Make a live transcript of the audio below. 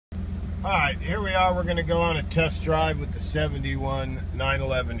Alright, here we are. We're going to go on a test drive with the 71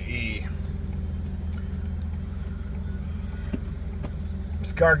 911E.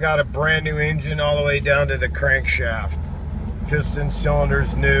 This car got a brand new engine all the way down to the crankshaft. Piston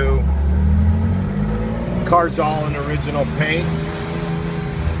cylinders new. Car's all in original paint.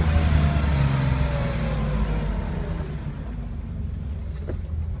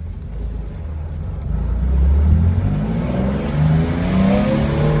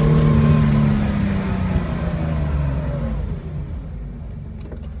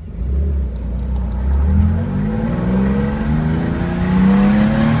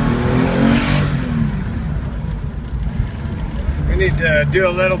 Need to do a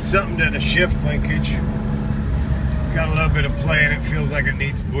little something to the shift linkage. It's got a little bit of play in it. Feels like it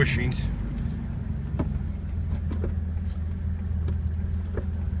needs bushings.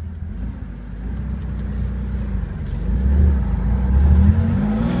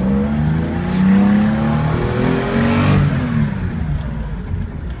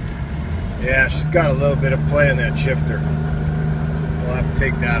 Yeah, she's got a little bit of play in that shifter. We'll have to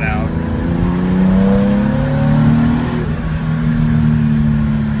take that out.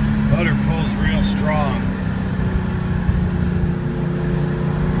 Motor pulls real strong.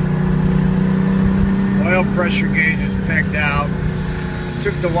 Oil pressure gauge is pegged out.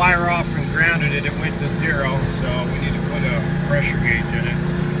 Took the wire off and grounded it. It went to 0, so we need to put a pressure gauge in it.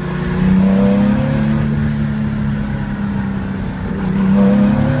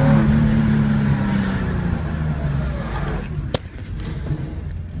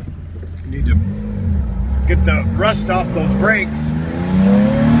 Need to get the rust off those brakes.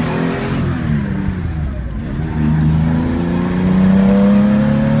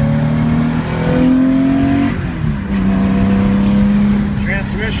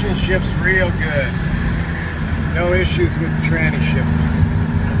 Transmission shifts real good. No issues with the tranny shifting.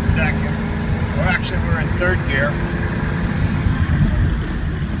 That's second. Well, actually, we're in third gear.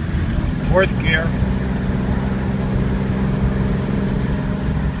 Fourth gear.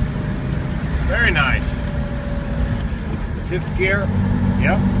 Very nice. Fifth gear.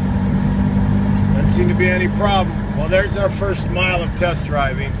 Yep. Doesn't seem to be any problem. Well, there's our first mile of test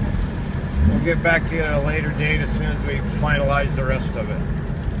driving. We'll get back to you at a later date as soon as we finalize the rest of it.